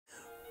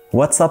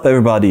What's up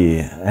everybody,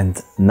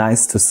 and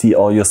nice to see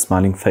all your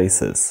smiling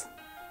faces.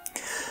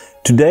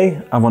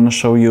 Today I want to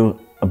show you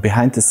a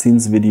behind the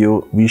scenes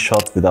video we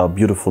shot with our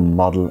beautiful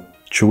model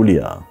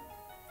Julia.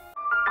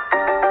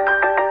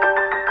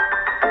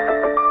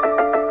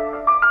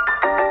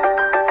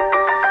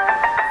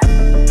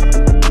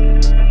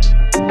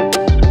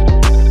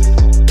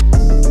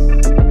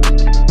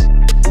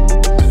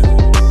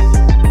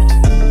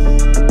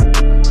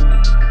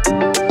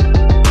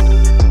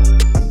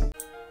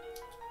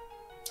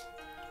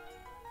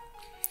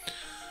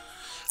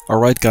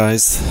 Alright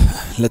guys,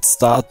 let's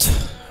start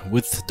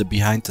with the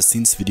behind the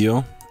scenes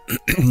video.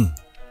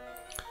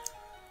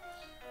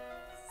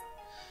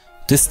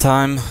 This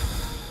time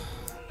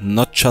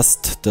not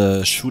just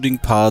the shooting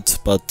part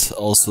but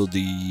also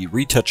the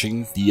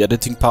retouching, the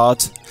editing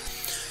part,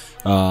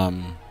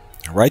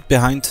 right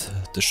behind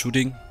the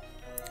shooting,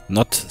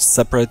 not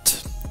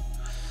separate.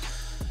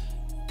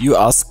 You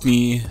asked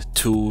me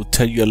to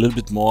tell you a little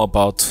bit more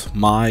about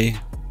my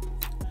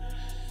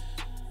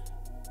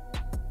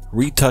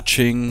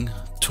retouching,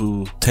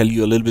 to tell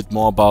you a little bit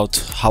more about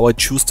how I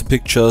choose the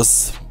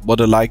pictures,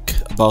 what I like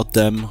about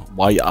them,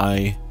 why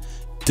I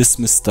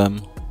dismiss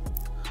them,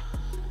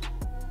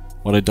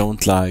 what I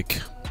don't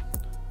like,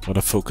 what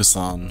I focus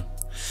on.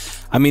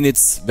 I mean,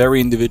 it's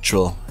very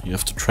individual. You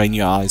have to train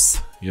your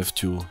eyes, you have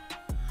to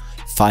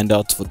find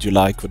out what you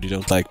like, what you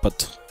don't like,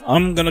 but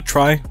I'm gonna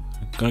try,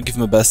 I'm gonna give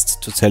my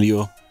best to tell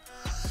you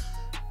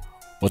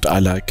what I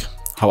like,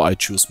 how I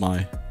choose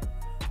my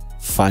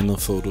final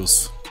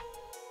photos.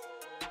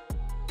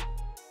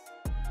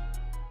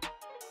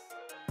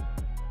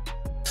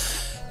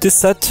 This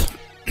set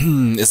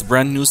is a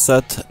brand new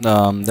set,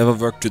 never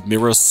worked with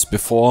mirrors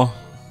before.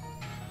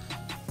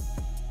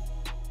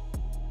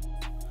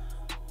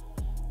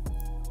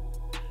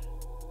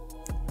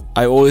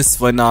 I always,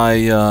 when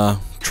I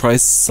try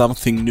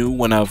something new,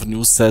 when I have a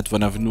new set,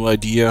 when I have a new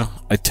idea,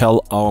 I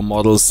tell our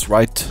models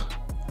right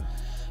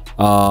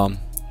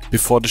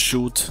before the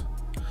shoot,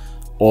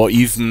 or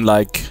even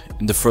like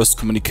in the first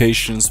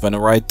communications when I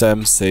write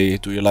them, say,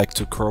 do you like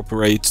to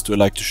cooperate, do you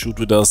like to shoot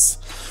with us?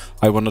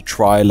 I want to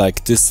try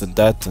like this and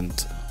that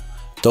and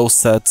those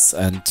sets.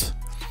 And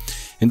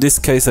in this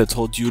case I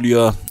told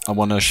Julia I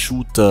want to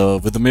shoot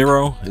with a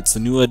mirror. It's a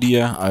new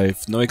idea, I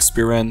have no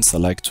experience, I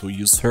like to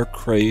use her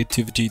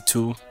creativity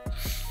too.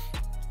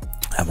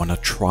 I want to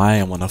try,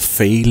 I want to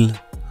fail,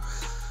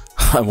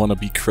 I want to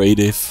be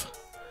creative,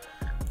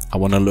 I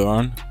want to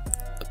learn.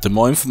 The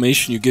more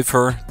information you give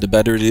her, the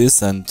better it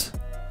is, and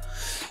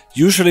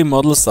usually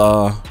models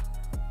are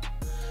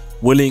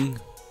willing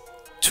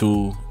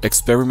to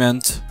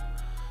experiment,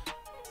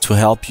 to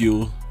help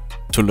you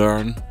to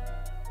learn.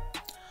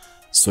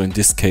 So in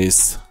this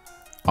case,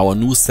 our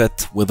new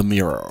set with a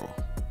mirror.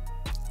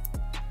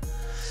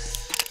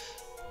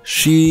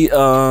 She's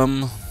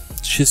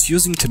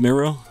using the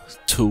mirror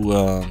to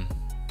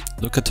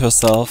look at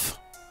herself,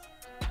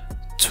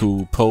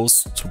 to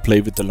pose, to play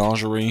with the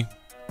lingerie.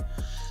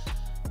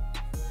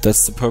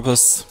 That's the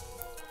purpose.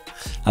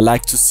 I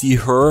like to see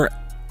her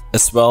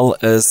as well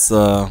as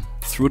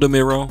through the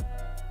mirror.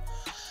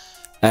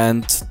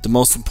 And the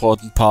most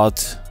important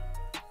part,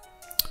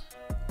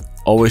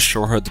 always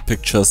show her the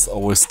pictures,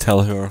 always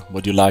tell her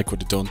what you like,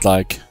 what you don't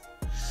like.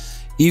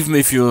 Even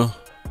if you're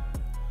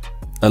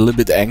a little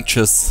bit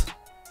anxious,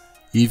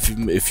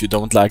 even if you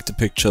don't like the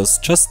pictures,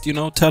 just, you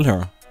know, tell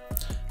her,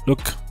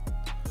 look,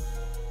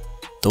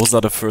 those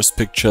are the first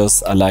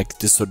pictures, I like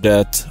this or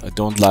that, I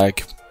don't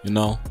like, you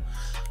know,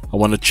 I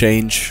want to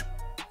change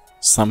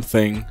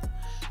something.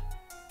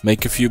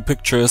 Make a few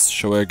pictures,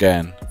 show her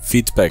again,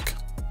 feedback.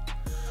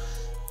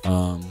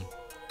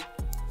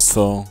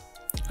 So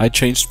I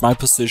changed my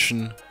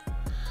position,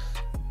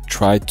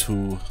 tried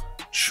to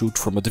shoot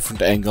from a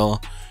different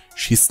angle.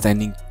 She's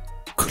standing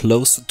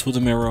closer to the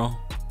mirror,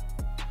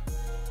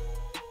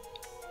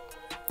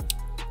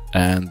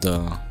 and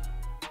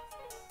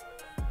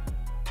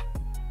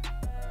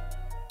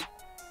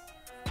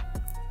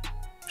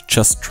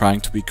just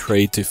trying to be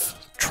creative,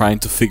 trying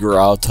to figure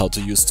out how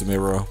to use the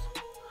mirror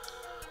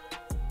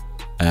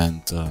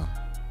and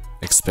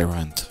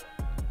experiment.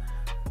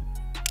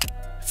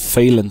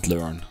 Fail and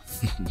learn.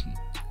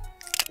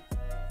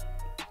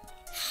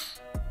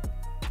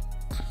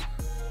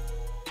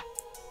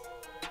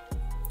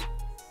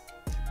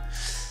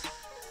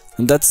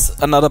 And that's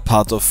another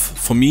part of,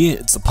 for me,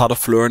 it's a part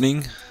of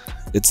learning,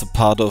 it's a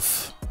part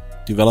of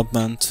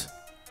development,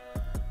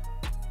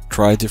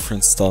 try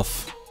different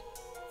stuff,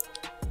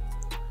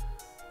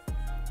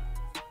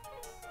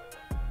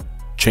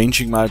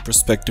 changing my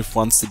perspective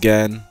once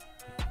again.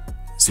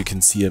 As you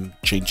can see, I'm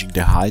changing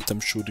the height I'm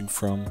shooting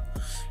from,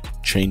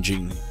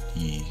 changing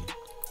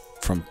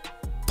from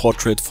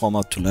portrait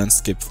format to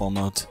landscape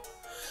format.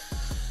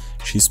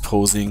 She's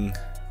posing.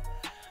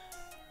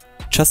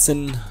 Just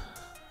in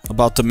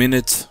about a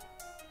minute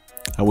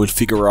I will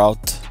figure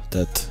out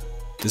that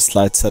this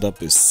light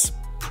setup is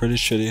pretty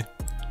shitty.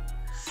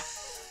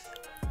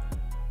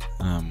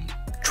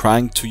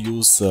 Trying to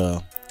use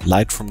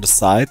light from the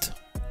side.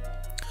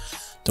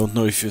 Don't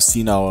know if you've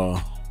seen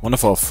our one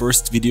of our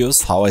first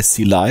videos, How I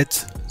See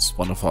Light. It's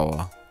one of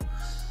our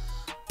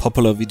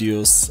popular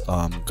videos.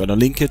 I'm gonna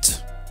link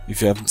it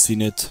if you haven't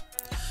seen it.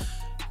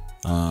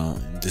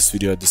 In this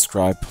video I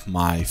describe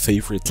my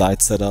favorite light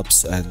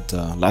setups,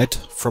 and light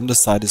from the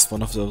side is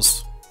one of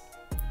those.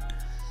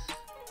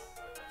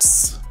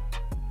 It's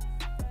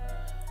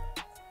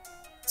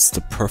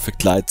the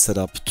perfect light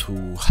setup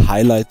to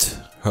highlight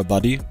her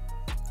body,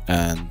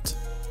 and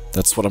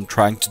that's what I'm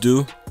trying to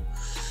do.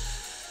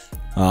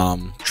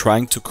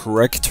 Trying to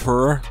correct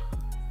her.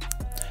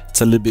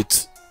 It's a little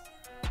bit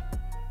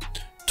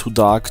too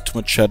dark, too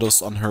much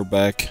shadows on her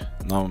back.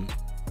 Now I'm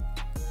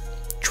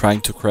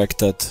trying to correct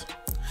that.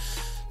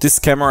 This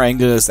camera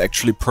angle is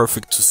actually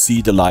perfect to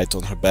see the light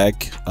on her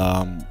back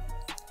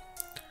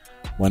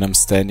when I'm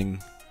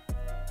standing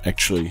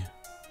actually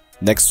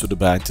next to the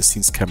behind the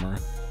scenes camera.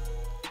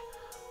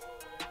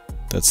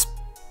 That's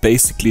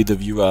basically the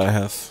view I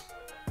have.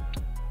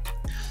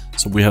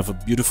 So we have a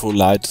beautiful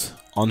light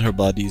on her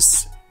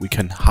bodies. We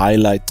can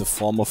highlight the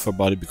form of her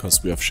body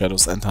because we have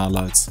shadows and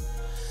highlights,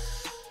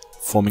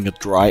 forming a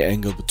dry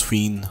angle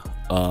between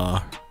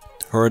her,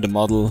 the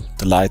model,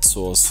 the light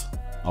source,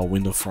 our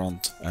window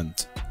front,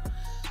 and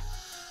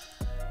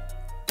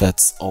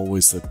that's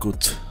always a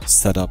good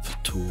setup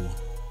to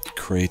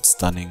create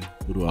stunning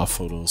boudoir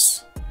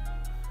photos,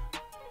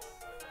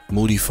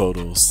 moody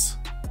photos,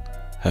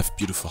 have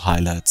beautiful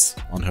highlights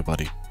on her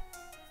body.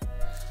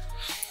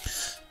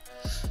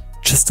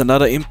 Just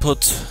another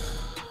input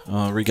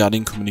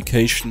regarding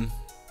communication.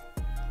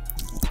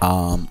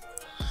 I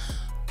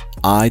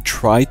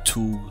try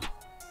to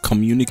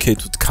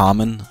communicate with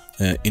Carmen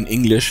in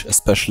English,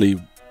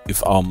 especially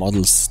if our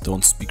models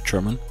don't speak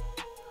German.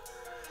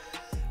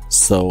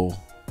 So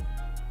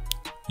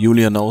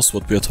Julia knows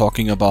what we are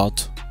talking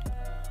about.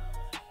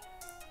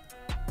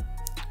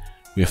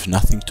 We have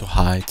nothing to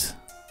hide.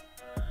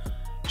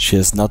 She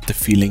has not the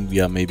feeling we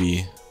are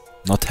maybe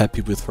not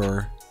happy with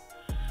her.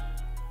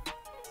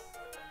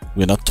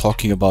 We're not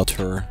talking about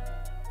her,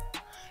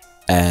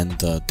 and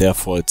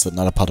therefore it's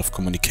another part of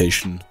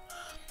communication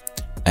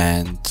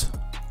and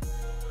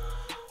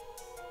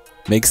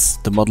makes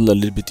the model a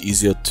little bit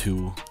easier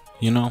to,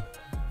 you know,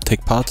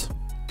 take part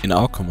in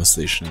our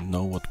conversation and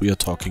know what we are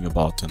talking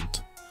about.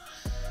 And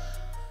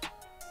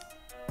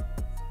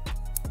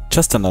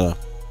just another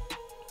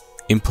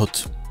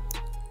input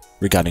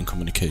regarding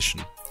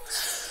communication.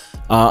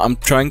 I'm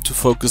trying to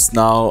focus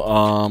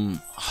now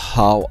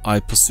how I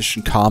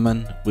position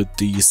Carmen with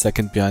the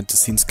second behind the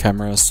scenes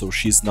camera, so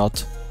she's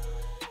not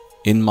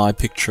in my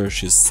picture,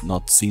 she's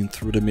not seen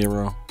through the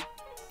mirror,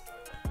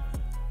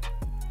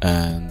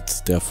 and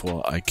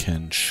therefore I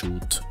can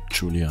shoot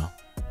Julia.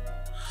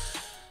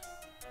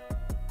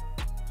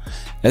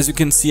 As you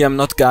can see, I'm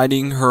not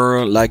guiding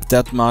her like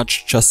that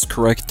much, just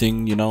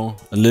correcting, you know,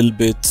 a little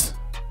bit.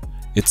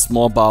 It's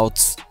more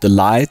about the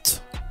light,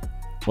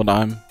 what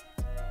I'm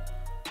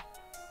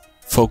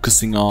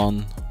focusing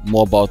on,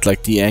 more about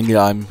like the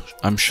angle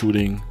I'm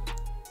shooting,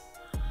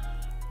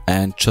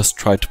 and just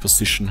try to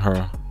position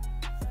her.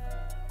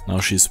 Now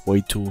she's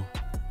way too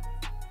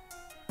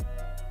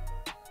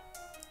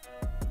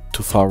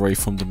far away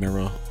from the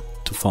mirror,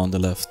 too far on the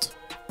left.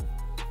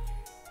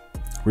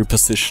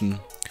 Reposition.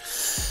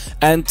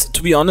 And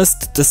to be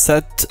honest, the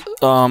set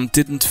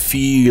didn't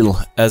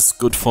feel as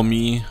good for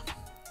me.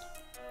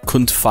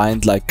 Couldn't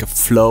find like a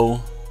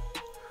flow.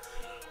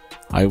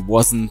 I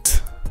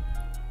wasn't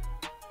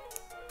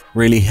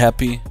really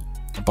happy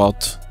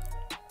about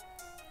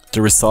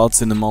the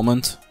results in the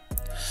moment,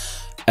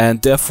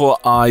 and therefore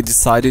I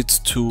decided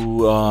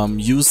to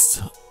use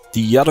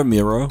the other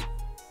mirror,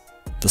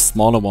 the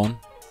smaller one,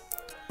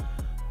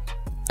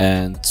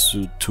 and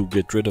to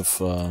get rid of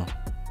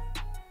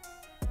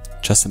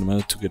just in a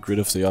minute to get rid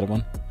of the other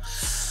one.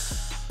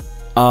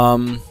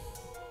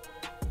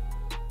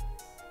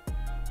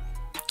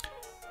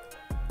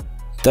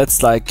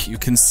 That's like, you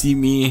can see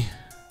me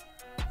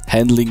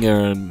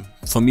handling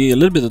for me a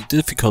little bit of a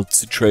difficult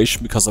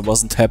situation because I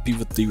wasn't happy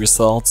with the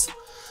results.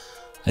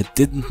 I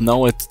didn't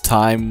know at the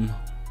time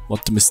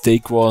what the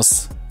mistake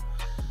was,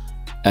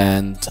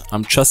 and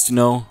I'm just, you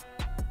know,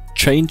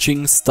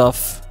 changing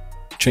stuff,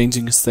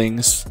 changing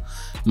things,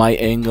 my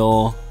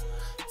angle,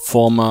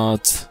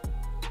 format,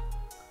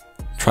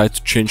 try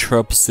to change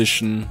her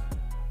position,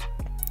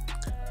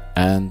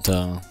 and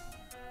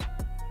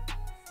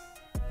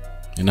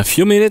in a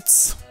few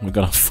minutes we're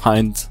gonna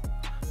find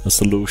a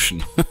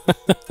solution.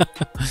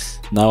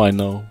 Now I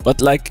know, but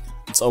like,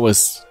 it's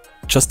always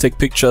just take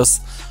pictures,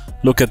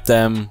 look at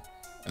them,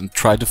 and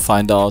try to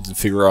find out and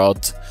figure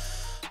out,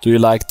 do you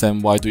like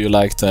them, why do you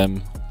like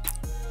them,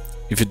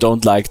 if you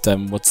don't like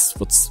them, what's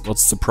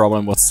the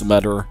problem, what's the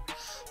matter.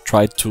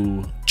 Try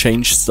to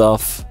change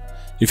stuff.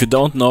 If you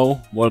don't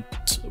know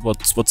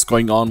what's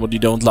going on, what you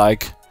don't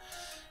like,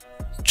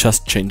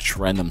 just change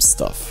random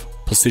stuff.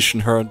 Position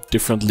her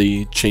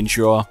differently, change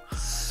the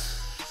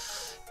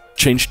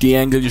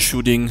angle you're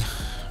shooting,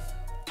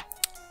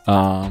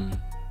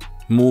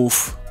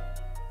 move,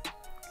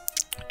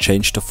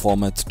 change the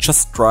format.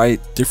 Just try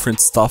different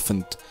stuff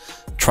and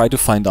try to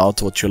find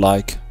out what you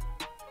like.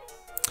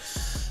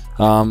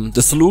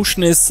 The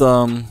solution is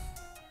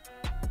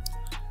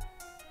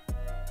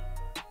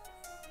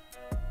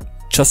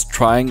just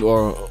trying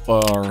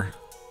or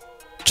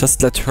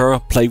just let her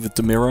play with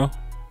the mirror.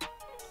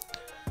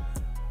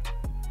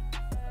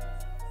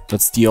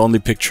 That's the only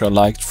picture I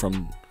liked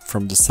from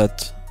the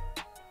set,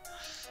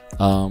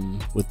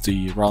 with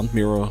the round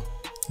mirror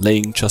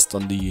laying just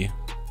on the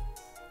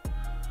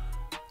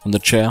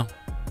chair.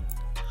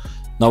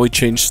 Now we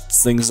changed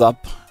things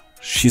up.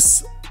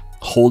 She's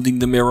holding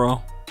the mirror.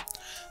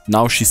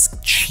 Now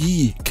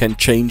she can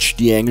change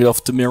the angle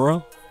of the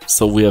mirror.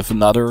 So we have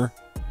another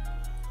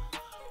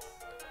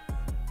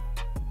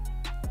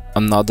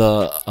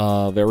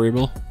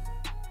variable.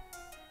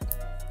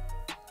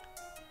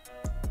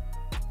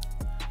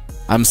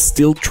 I'm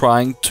still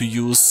trying to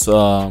use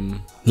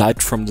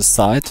light from the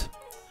side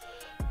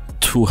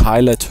to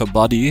highlight her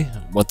body.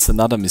 What's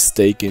another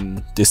mistake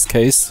in this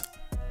case?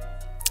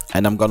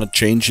 And I'm gonna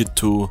change it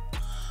to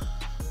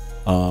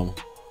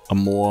a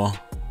more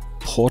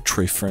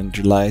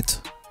portrait-friendly light,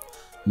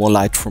 more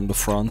light from the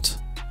front,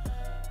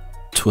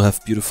 to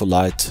have beautiful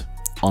light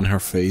on her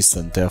face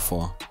and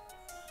therefore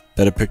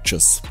better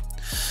pictures.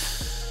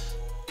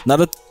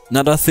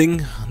 Another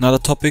thing, another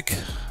topic,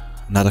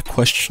 another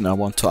question I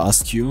want to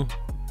ask you.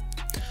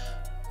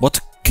 What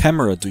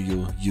camera do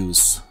you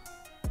use?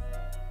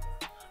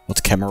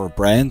 What camera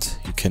brand?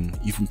 You can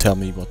even tell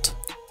me what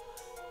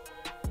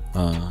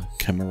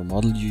camera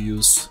model you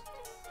use.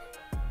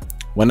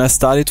 When I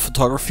started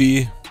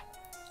photography,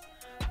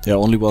 there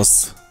only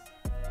was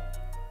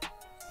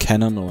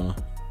Canon or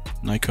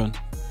Nikon,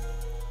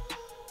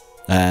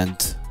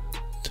 and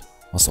it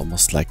was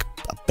almost like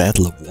a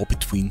battle of war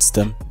between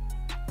them.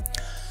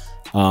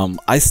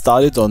 I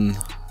started on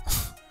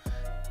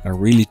a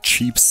really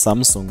cheap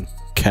Samsung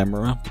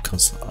camera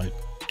because I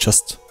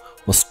just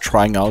was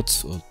trying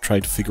out or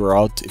trying to figure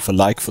out if I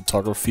like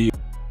photography.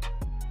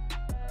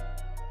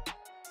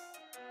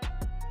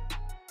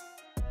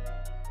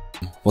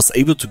 Was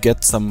able to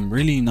get some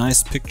really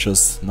nice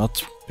pictures,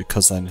 not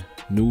because I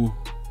knew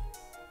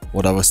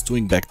what I was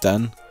doing back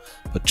then,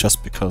 but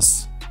just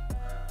because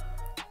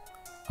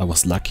I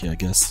was lucky, I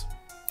guess.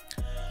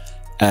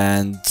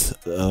 And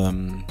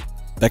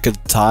back at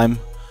the time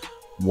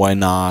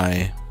when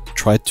I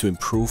tried to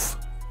improve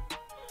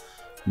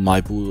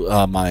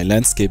my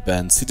landscape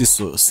and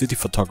city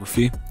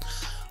photography,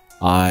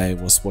 I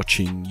was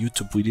watching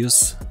YouTube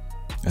videos,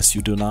 as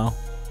you do now,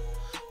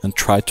 and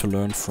tried to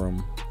learn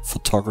from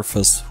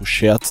photographers who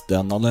shared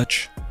their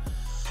knowledge,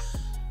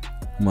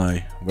 whom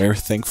I'm very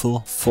thankful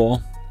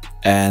for.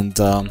 And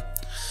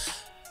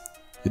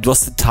it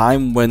was the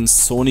time when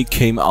Sony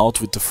came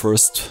out with the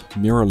first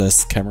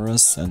mirrorless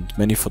cameras, and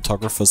many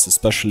photographers,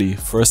 especially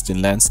first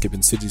in landscape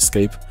and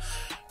cityscape,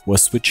 were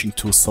switching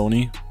to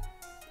Sony.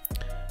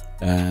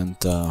 And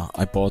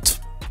I bought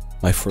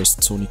my first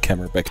Sony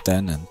camera back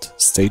then and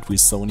stayed with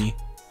Sony.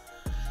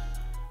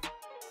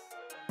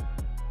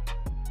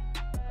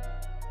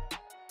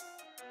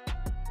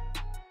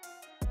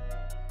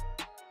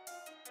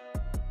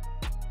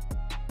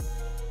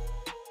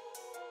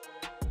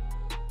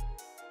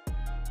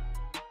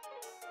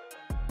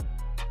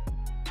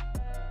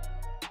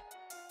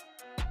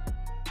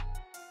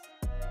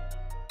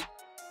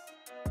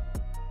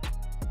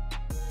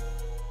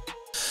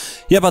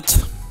 Yeah,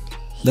 but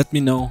let me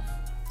know,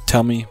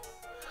 tell me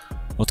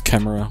what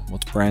camera,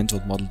 what brand,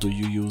 what model do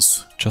you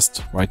use.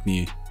 Just write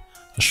me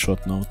a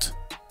short note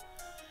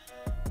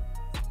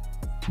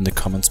in the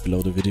comments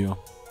below the video.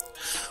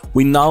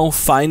 We now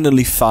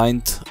finally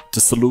find the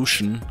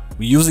solution.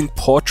 We're using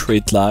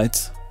portrait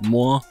light,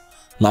 more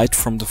light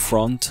from the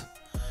front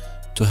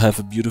to have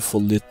a beautiful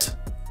lit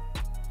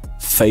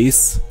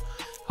face.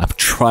 I'm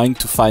trying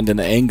to find an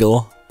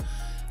angle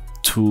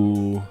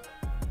to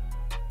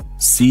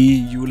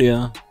see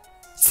Julia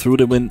through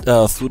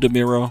the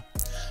mirror,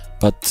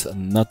 but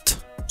not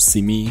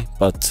see me,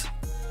 but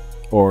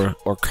or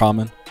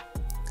Carmen.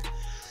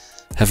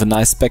 Have a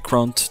nice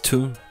background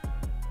too.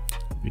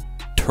 We're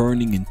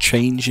turning and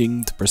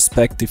changing the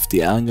perspective,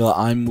 the angle.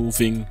 I'm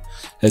moving,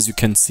 as you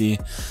can see,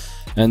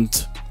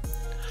 and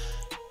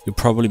you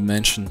probably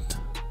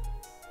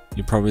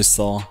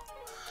saw,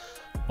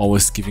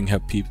 always giving her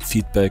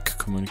feedback.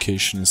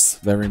 Communication is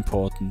very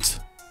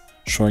important.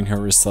 Showing her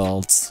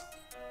results.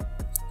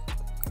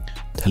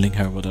 Telling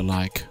her what I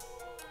like.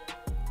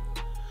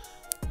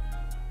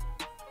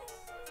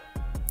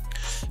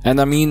 And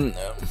I mean,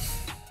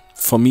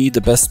 for me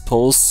the best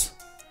pose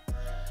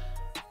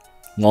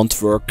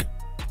won't work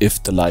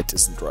if the light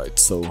isn't right.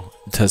 So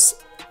it's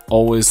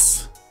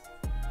always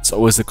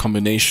a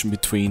combination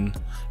between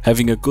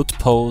having a good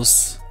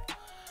pose,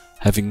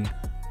 having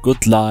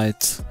good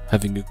light,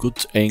 having a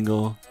good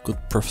angle, good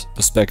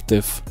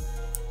perspective,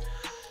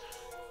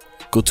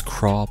 good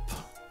crop,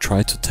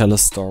 try to tell a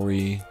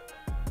story,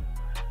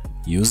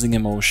 using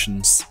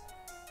emotions.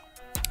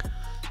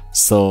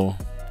 So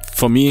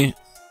for me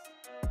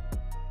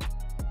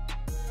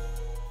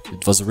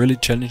it was a really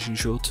challenging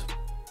shoot,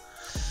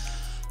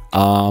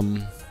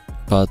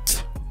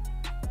 but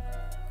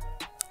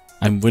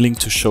I'm willing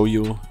to show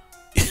you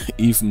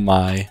even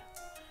my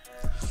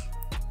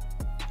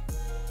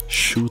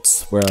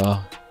shoots where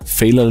I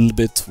fail a little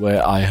bit,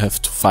 where I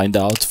have to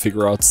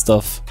figure out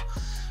stuff,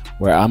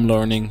 where I'm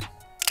learning.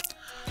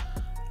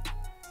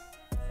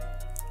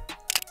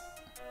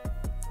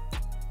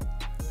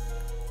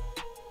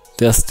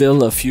 There are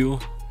still a few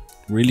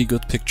really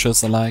good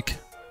pictures I like,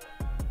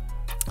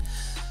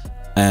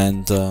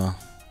 and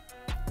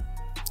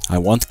I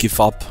won't give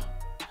up.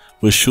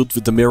 We'll shoot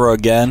with the mirror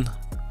again,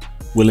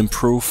 we'll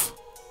improve.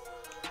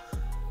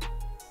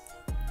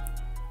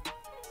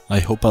 I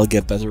hope I'll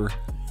get better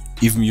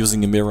even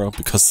using a mirror,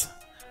 because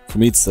for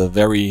me it's a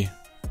very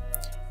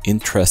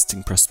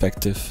interesting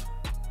perspective.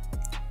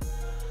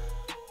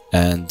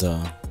 And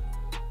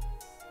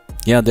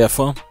yeah,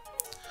 therefore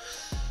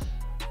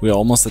we are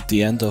almost at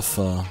the end of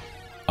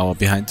our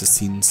behind the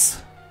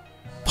scenes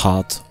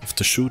part of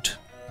the shoot,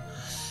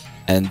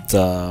 and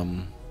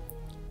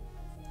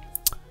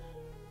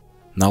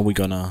now we're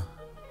gonna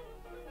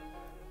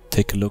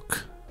take a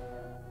look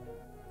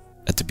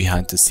at the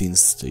behind the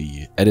scenes,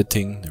 the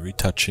editing, the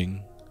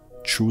retouching,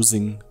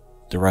 choosing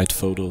the right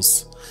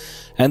photos,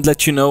 and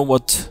let you know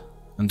what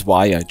and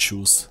why I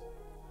choose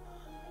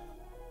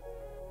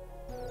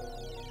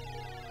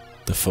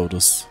the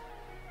photos.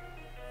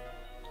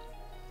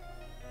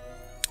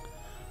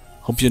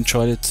 Hope you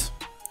enjoyed it,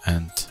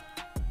 and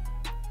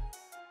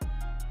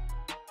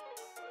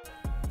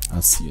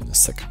I'll see you in a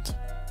second.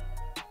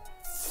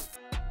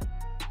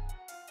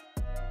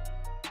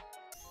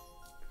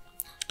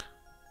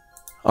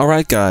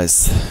 Alright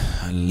guys,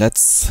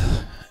 let's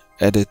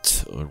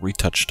edit or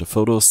retouch the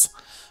photos.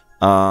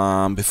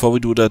 Before we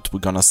do that, we're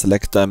gonna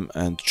select them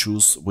and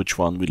choose which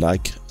one we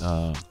like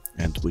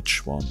and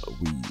which one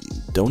we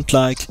don't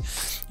like.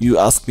 You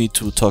asked me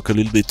to talk a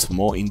little bit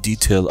more in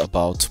detail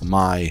about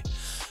my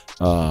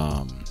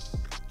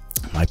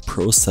my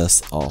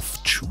process of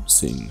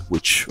choosing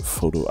which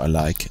photo I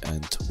like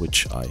and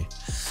which I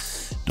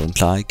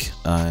don't like,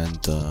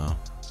 and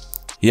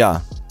yeah,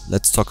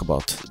 let's talk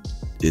about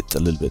it a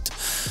little bit.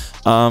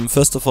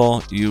 First of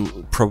all,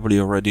 you probably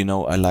already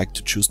know I like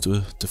to choose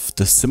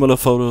the similar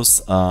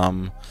photos,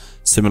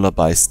 similar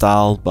by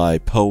style, by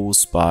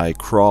pose, by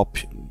crop.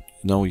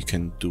 You know, you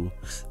can do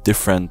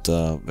different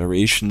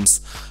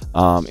variations.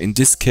 In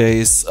this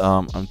case,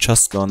 I'm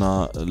just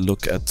gonna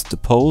look at the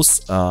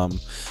pose.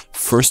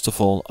 First of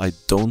all, I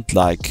don't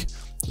like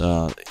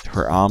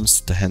her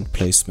arms, the hand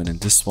placement in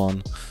this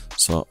one,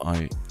 so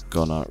I'm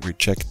gonna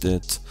reject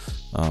it.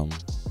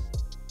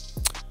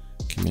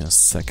 Give me a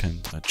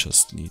second, I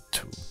just need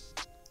to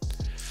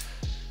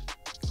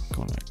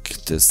go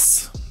like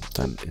this,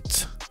 then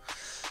it.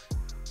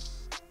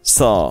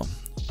 So,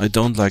 I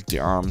don't like the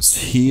arms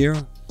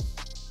here.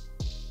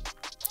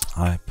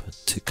 I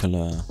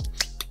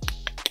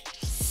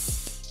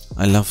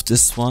love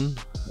this one,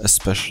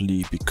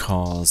 especially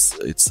because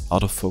it's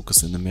out of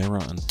focus in the mirror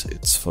and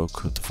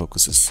the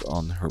focus is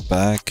on her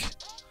back,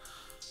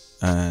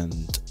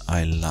 and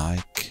I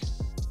like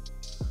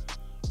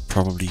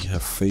probably her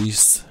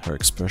face, her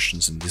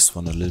expressions in this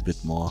one a little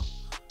bit more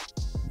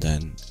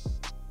than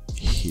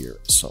here.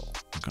 So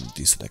I'm gonna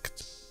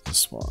deselect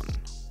this one.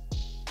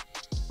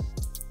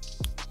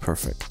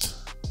 Perfect.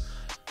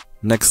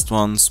 Next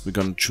ones, we're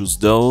gonna choose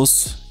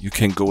those. You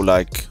can go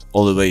like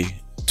all the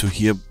way to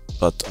here,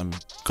 but I'm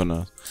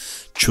gonna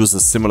choose a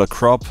similar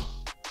crop.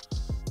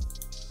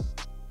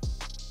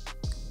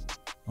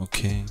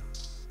 Okay.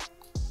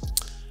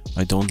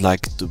 I don't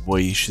like the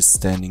way she's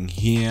standing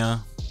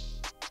here.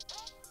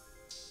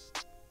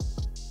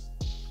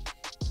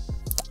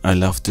 I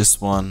love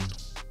this one.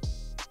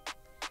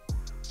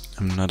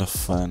 I'm not a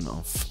fan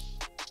of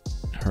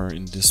her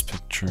in this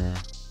picture.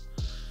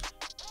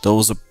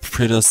 Those are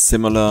pretty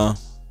similar.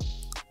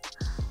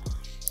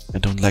 I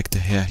don't like the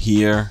hair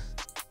here.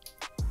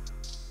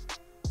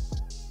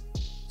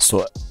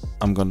 So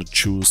I'm gonna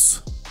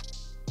choose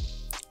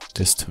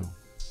this two.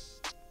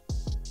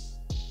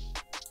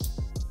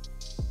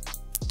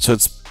 So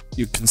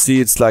you can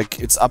see it's like,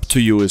 it's up to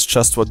you. It's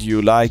just what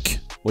you like,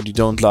 what you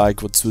don't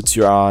like, what suits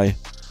your eye.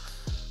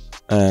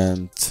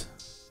 And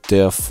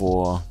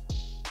therefore,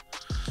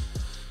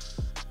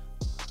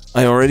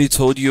 I already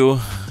told you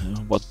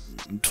what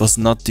it was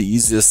not the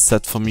easiest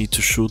set for me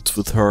to shoot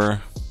with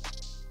her.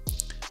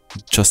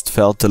 It just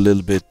felt a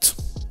little bit,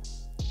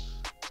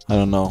 I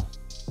don't know,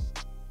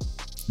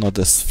 not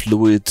as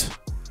fluid,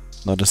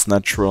 not as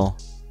natural.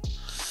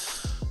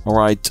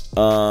 Alright,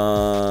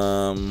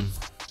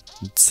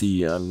 let's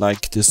see, I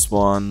like this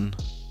one.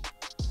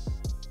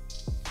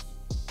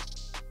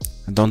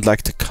 I don't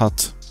like the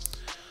cut.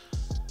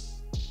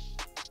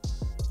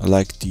 I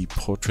like the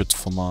portrait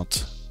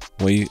format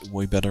way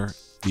better,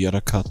 the other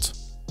cut.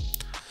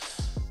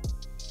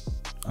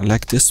 I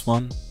like this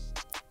one,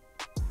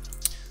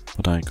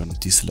 but I'm gonna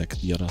deselect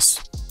the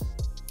others.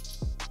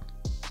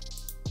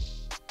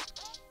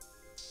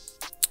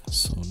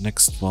 So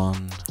next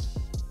one.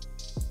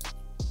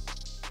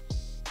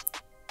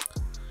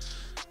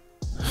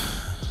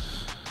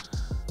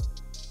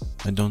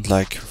 I don't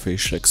like her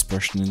facial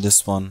expression in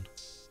this one.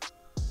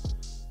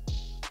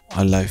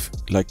 I like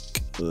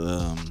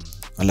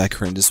I like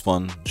her in this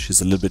one.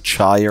 She's a little bit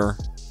shyer.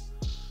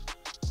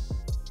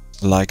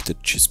 I like that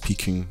she's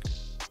peeking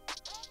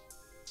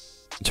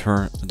at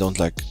her. I don't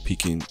like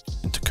peeking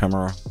into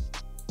camera.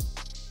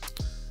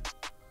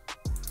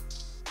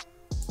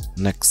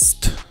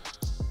 Next.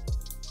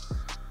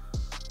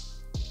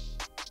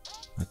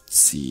 Let's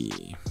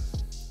see.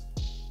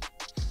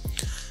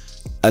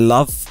 I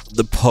love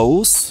the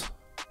pose.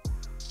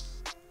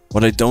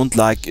 What I don't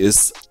like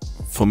is,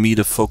 for me,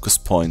 the focus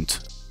point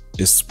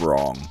is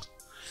wrong.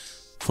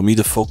 For me,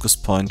 the focus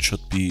point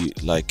should be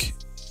like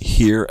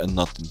here and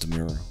not in the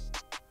mirror.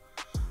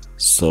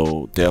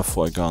 So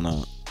therefore I'm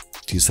gonna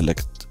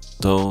deselect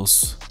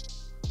those.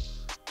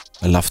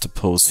 I love the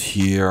pose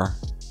here.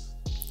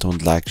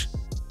 Don't like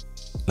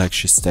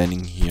she's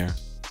standing here.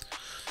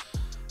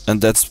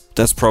 And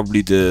that's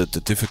probably the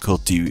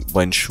difficulty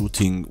when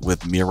shooting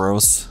with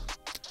mirrors,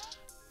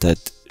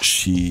 that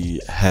she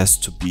has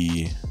to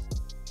be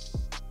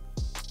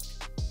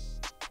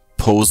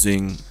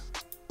posing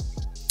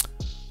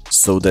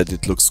so that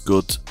it looks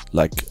good,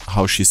 like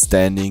how she's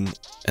standing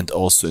and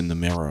also in the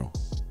mirror,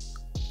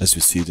 as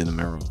you see it in the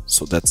mirror.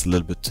 So that's a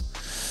little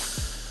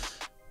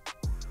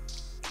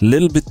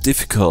bit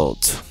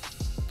difficult.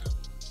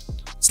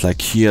 It's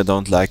like here, I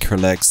don't like her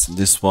legs. In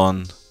this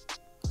one,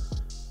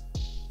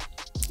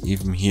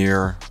 even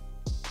here,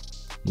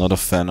 not a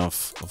fan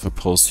of a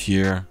pose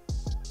here.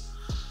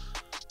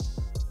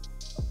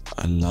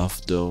 I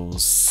love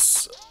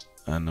those,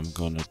 and I'm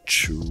gonna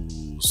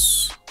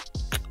choose.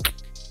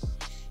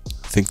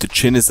 I think the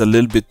chin is a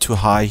little bit too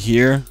high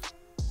here,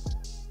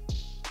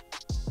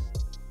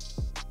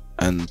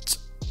 and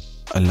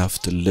I love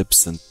the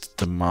lips, and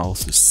the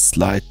mouth is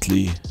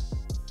slightly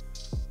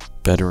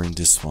better in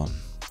this one.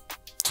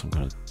 So I'm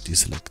gonna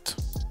deselect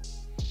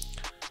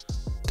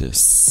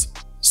this.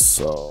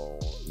 So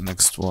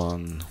next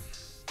one,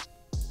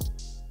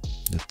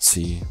 let's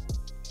see.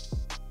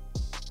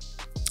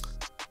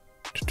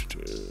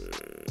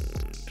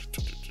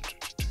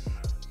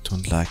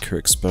 Don't like her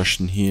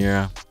expression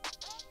here.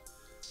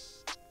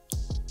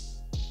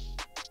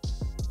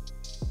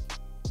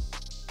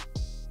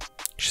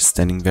 She's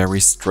standing very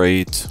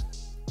straight.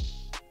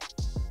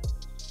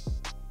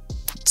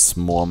 It's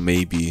more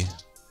maybe.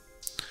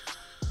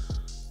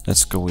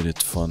 Let's go with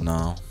it for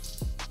now.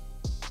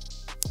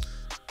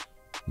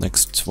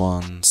 Next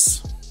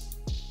ones.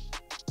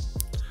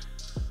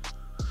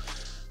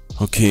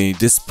 Okay,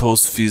 this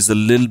pose feels a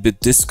little bit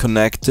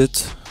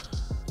disconnected.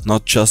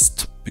 Not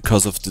just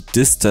because of the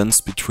distance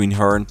between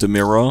her and the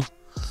mirror,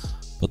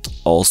 but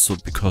also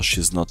because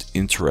she's not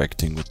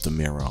interacting with the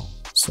mirror.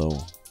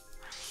 So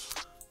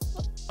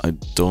I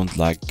don't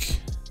like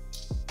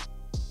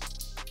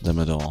them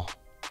at all.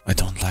 I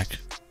don't like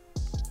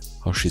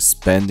how she's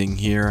standing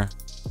here.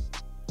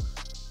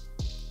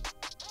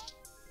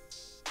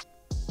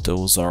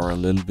 Those are a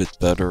little bit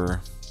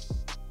better,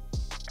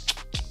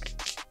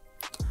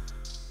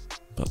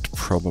 but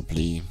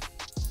probably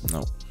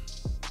no.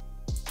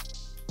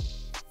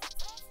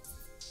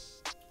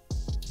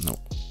 No.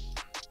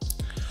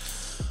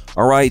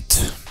 All right.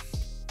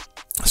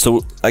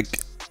 So,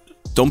 like,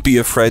 don't be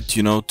afraid,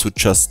 you know, to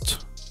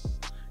just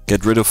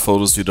get rid of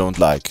photos you don't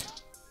like.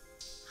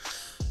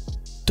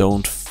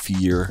 Don't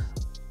fear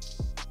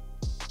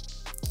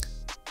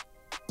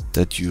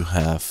that you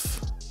have.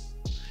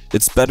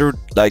 It's better,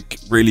 like,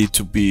 really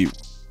to be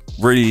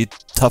really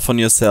tough on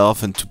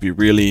yourself and to be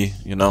really,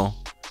 you know,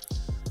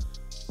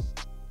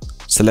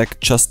 select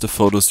just the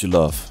photos you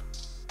love.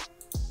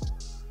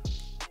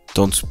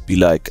 Don't be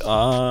like,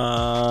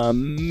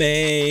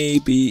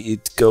 maybe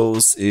it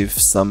goes if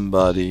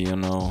somebody, you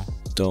know,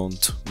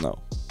 don't know.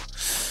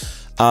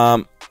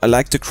 I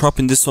like the crop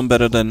in this one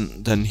better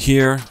than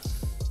here.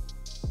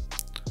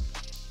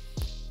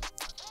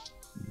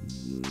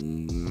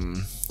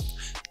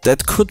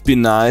 That could be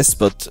nice,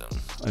 but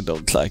I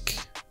don't like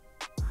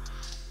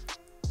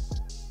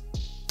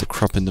the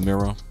crop in the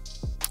mirror.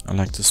 I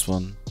like this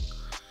one.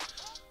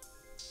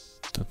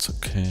 That's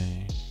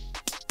okay.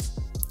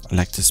 I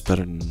like this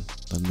better than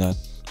that.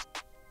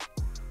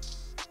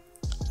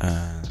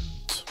 And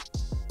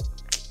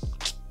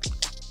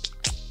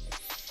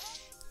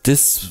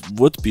this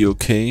would be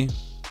okay.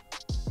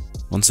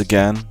 Once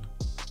again,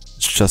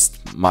 it's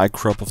just my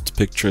crop of the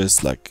picture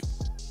is like,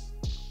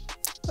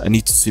 I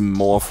need to see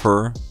more of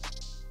her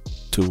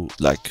to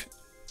like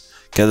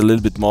get a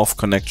little bit more of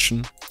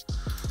connection.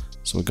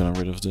 So we're gonna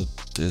rid of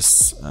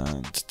this,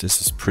 and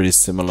this is pretty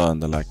similar,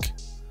 and they're like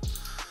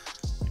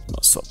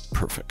not so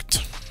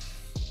perfect.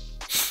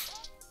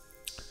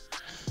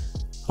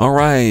 All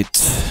right,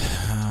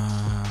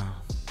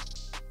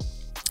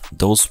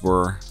 those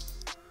were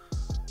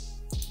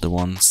the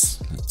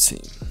ones. Let's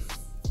see.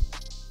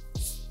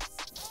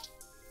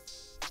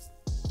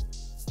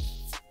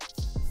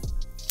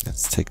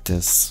 Let's take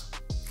this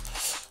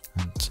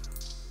and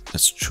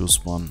let's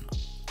choose one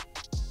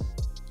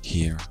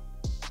here.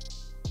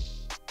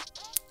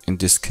 In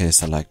this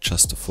case, I like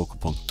just the focal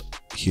point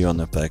here on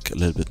the back a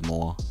little bit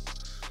more.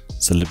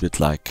 It's a little bit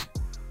like,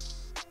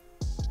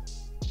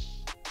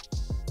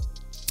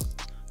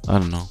 I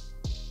don't know,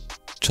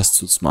 just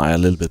suits my eye a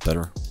little bit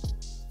better.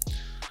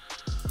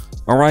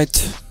 Alright,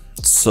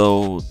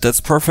 so that's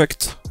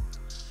perfect.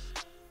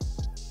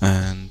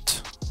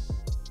 And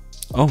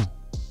oh,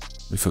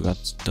 we forgot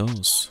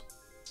those.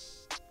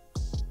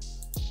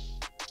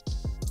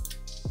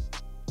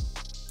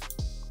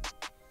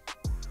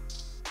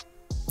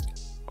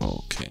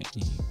 Okay.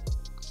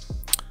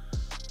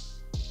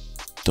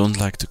 Don't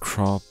like the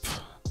crop,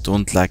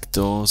 don't like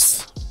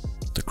those.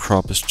 The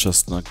crop is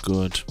just not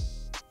good.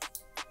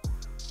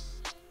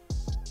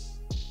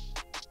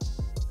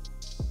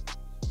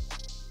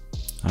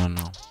 I don't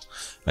know.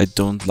 I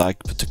don't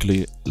like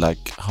particularly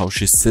like how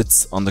she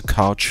sits on the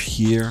couch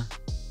here.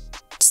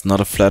 It's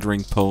not a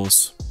flattering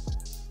pose,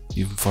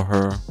 even for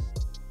her.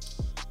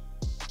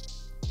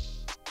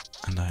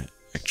 And I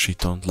actually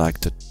don't like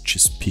that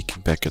she's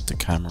peeking back at the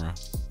camera.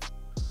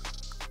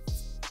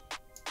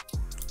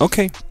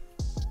 Okay.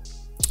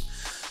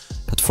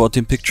 Got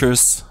 14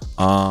 pictures.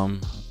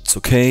 It's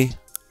okay.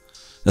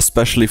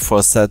 Especially for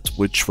a set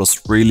which was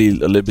really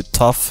a little bit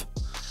tough.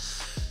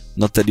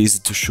 Not that easy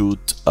to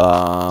shoot.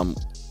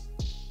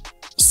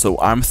 So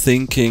I'm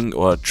thinking,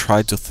 or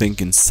try to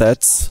think in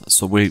sets.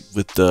 So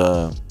with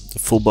the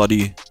full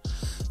body,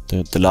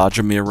 the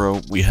larger mirror,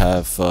 we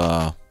have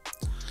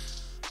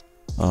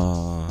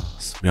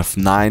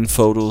 9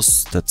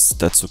 photos.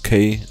 That's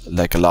okay.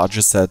 Like a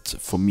larger set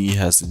for me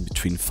has in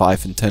between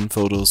 5 and 10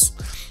 photos,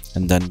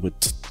 and then with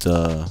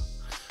the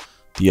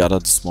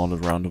smaller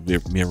round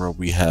mirror,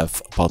 we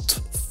have about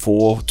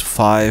 4 to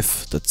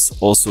 5. That's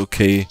also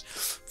okay.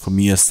 For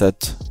me, a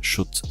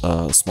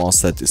small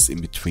set is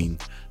in between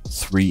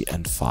 3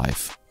 and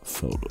 5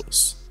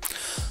 photos.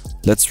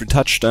 Let's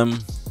retouch them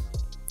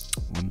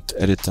and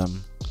edit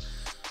them.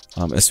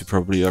 As you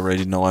probably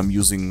already know, I'm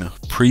using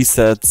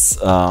presets.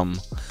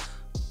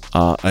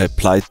 I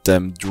applied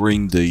them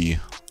during the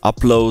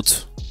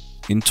upload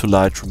into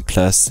Lightroom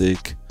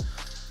Classic.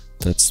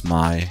 That's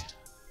my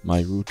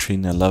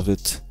routine. I love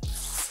it.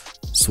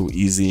 So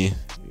easy.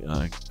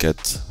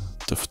 Get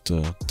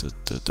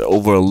the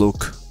overall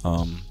look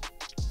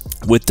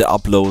with the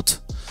upload.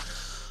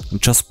 I'm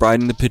just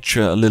brightening the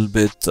picture a little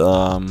bit.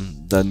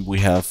 Then we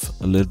have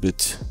a little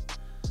bit.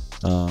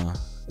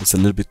 It's a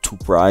little bit too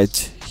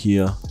bright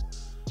here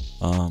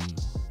by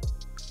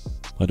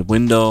the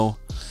window.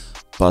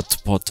 But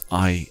what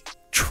I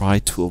try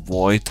to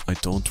avoid, I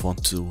don't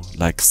want to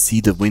like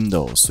see the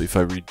window. So if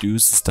I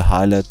reduce the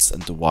highlights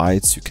and the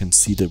whites, you can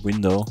see the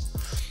window,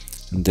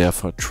 and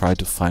therefore try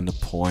to find a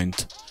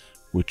point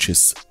which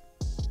is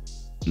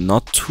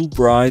not too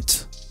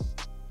bright,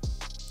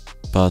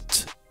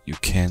 but you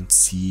can't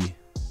see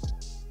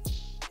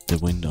the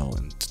window,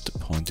 and the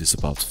point is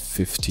about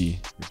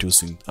 50,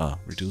 reducing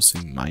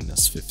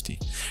minus 50,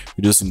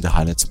 reducing the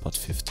highlights about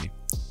 50.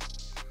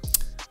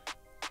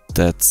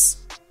 That's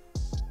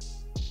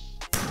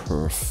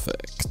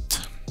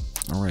perfect.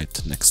 All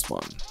right, next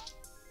one.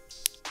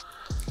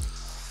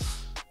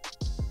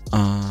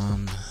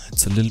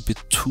 It's a little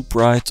bit too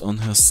bright on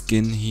her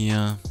skin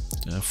here,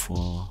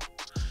 therefore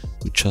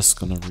we're just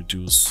gonna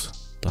reduce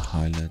the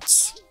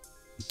highlights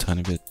a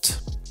tiny bit,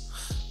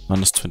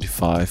 minus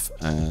 25,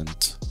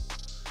 and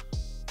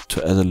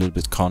to add a little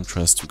bit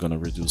contrast, we're gonna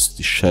reduce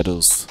the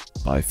shadows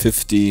by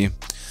 50.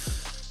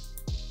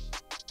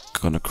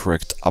 Gonna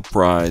correct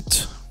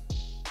upright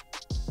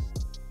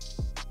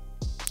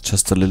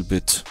just a little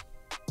bit.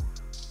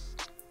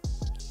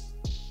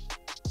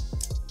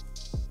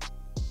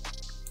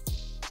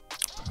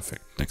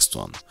 Perfect. Next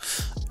one.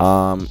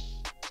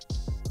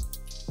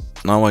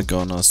 Now I'm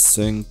gonna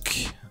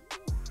sync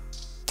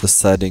the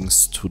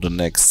settings to the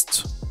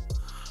next,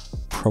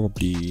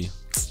 probably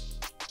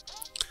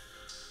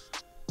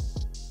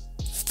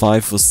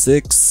 5 or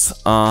 6.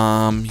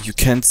 You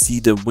can't see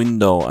the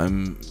window.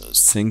 I'm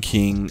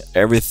syncing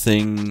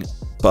everything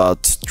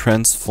but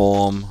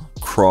transform,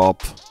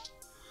 crop,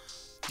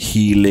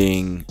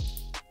 healing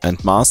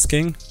and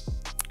masking.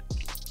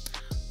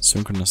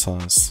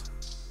 Synchronize.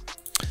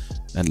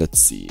 And let's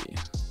see.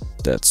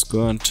 That's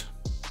good.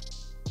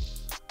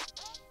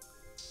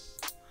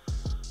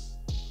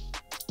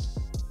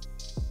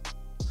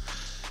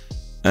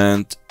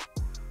 And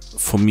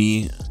for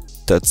me,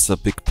 that's a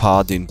big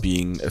part in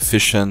being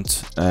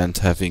efficient and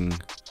having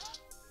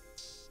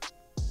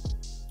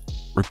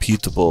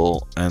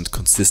repeatable and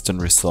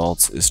consistent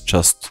results is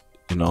just,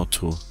 you know,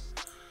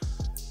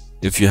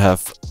 if you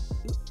have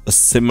a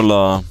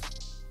similar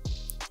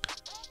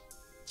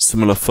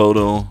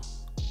photo,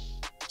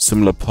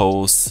 similar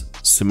pose,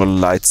 similar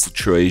light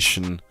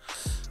situation,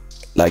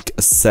 like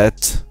a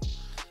set,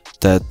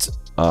 that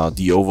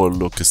the overall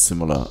look is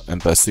similar.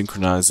 And by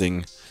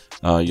synchronizing,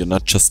 you're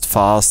not just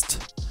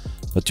fast,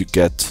 but you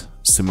get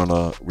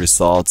similar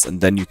results, and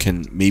then you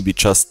can maybe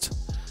just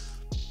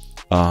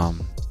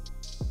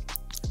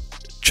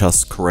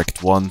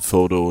correct one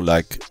photo,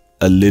 like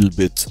a little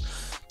bit,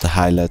 the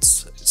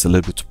highlights, it's a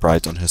little bit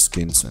bright on her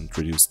skins, and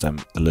reduce them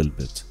a little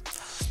bit.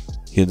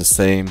 Here the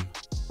same,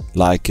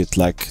 like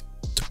the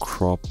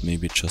crop,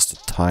 maybe just a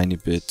tiny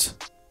bit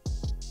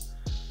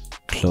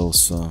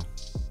closer.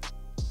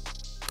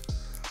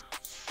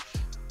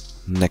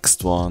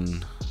 Next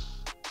one,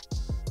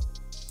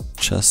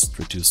 just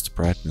reduce the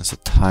brightness a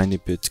tiny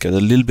bit, get a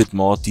little bit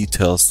more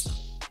details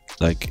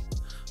like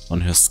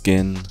on her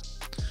skin,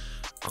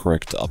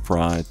 correct the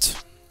upright.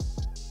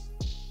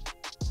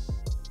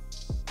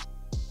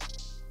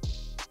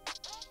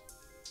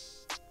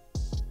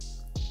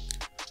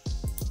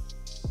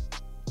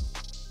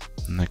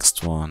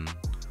 Next one,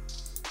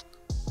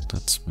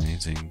 that's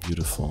amazing,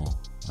 beautiful,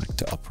 like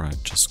the upright,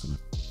 just gonna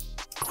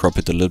crop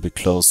it a little bit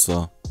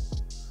closer.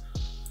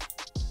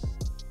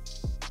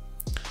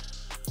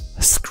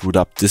 I screwed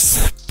up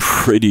this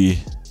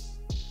pretty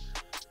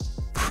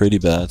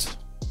bad,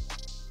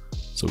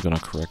 so we're gonna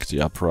correct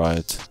the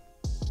upright.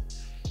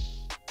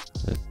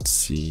 Let's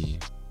see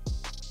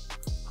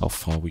how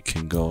far we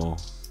can go.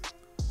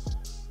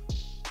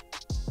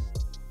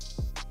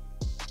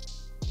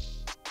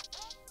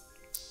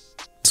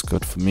 It's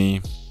good for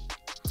me.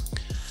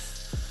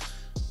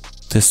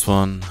 This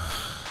one,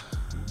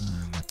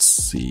 let's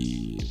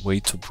see,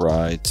 way too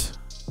bright.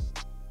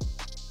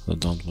 I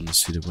don't want to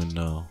see the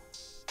window.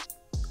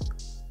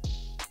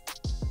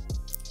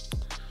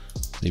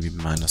 Maybe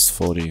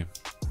 -40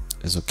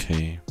 is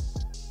okay.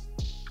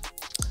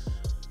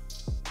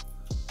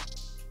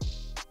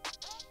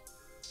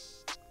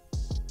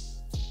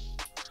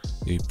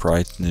 We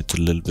brighten it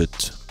a little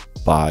bit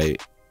by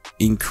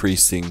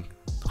increasing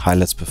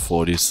highlights by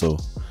 40, so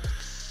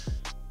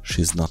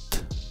she's not,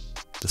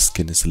 the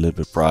skin is a little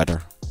bit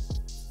brighter.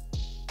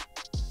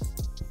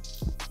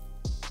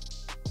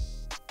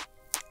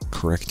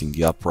 Correcting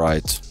the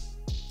upright.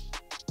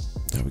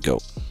 There we go.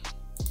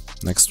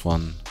 Next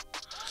one,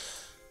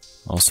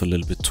 also a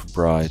little bit too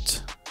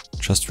bright.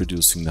 Just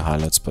reducing the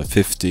highlights by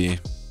 50.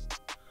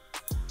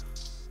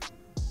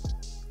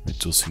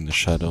 Reducing the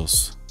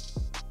shadows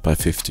by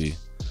 50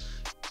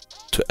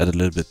 to add a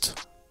little bit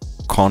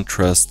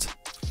contrast,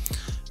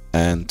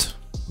 and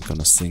we're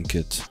gonna sync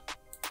it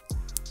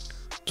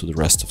to the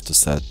rest of the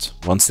set.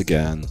 Once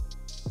again,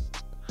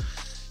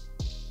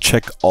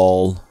 check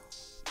all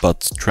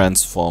but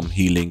transform,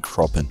 healing,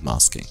 crop and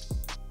masking.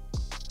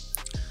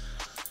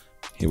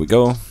 Here we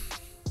go.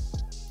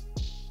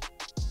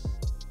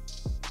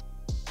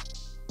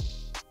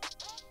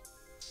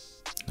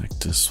 Like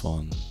this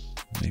one,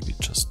 maybe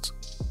just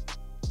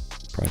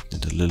brighten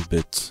it a little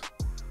bit.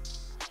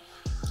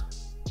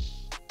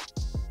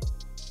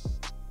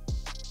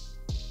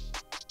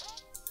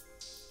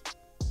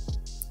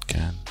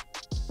 Again,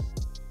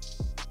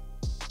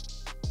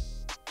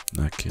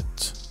 like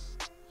it.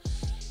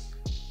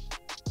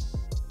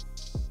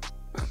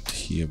 And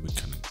here we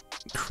can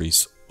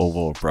increase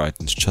overall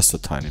brightness just a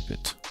tiny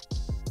bit,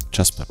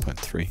 just by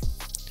 0.3.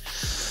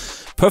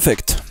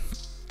 Perfect.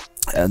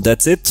 And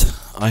that's it.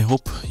 I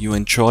hope you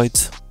enjoyed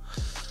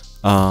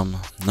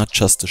not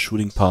just the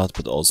shooting part,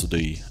 but also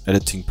the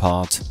editing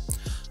part.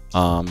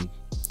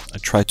 I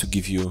try to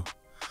give you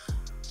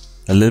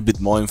a little bit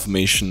more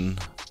information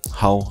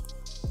how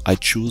I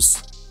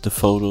choose the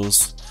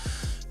photos.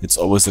 It's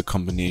always a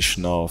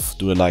combination of,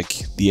 do I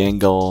like the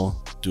angle,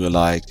 do I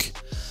like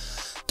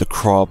the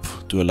crop,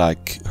 do I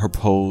like her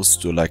pose,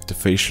 do I like the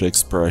facial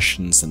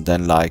expressions, and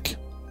then, like,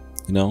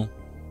 you know,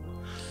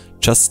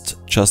 just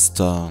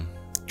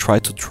try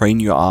to train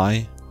your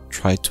eye,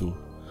 try to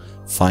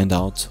find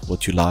out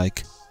what you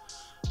like,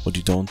 what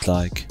you don't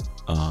like,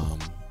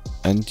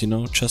 and, you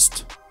know,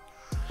 just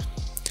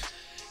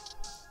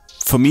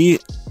for me,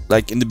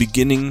 like in the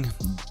beginning,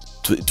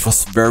 it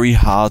was very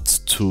hard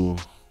to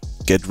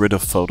get rid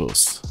of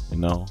photos, you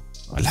know.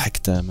 I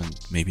like them, and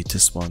maybe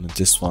this one and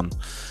this one,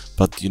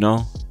 but, you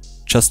know,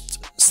 just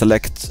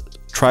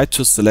try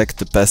to select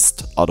the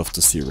best out of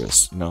the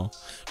series, you know.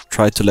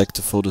 Try to select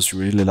the photos you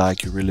really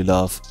like, you really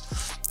love,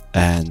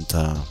 and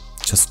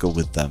just go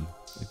with them.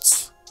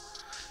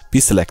 Be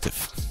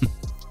selective.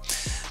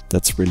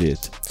 That's really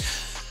it.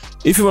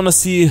 If you want to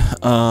see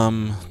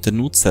the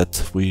nude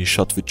set we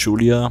shot with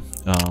Julia,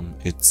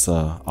 it's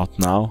out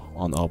now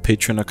on our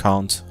Patreon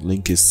account.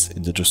 Link is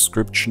in the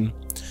description.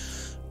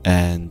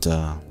 And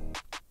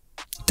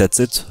that's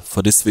it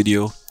for this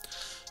video.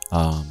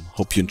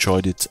 Hope you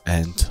enjoyed it,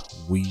 and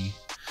we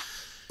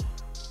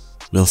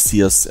will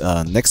see us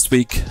next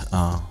week.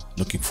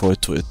 Looking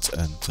forward to it,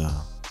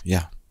 and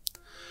yeah,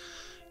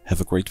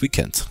 have a great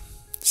weekend.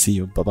 See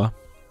you. Bye bye.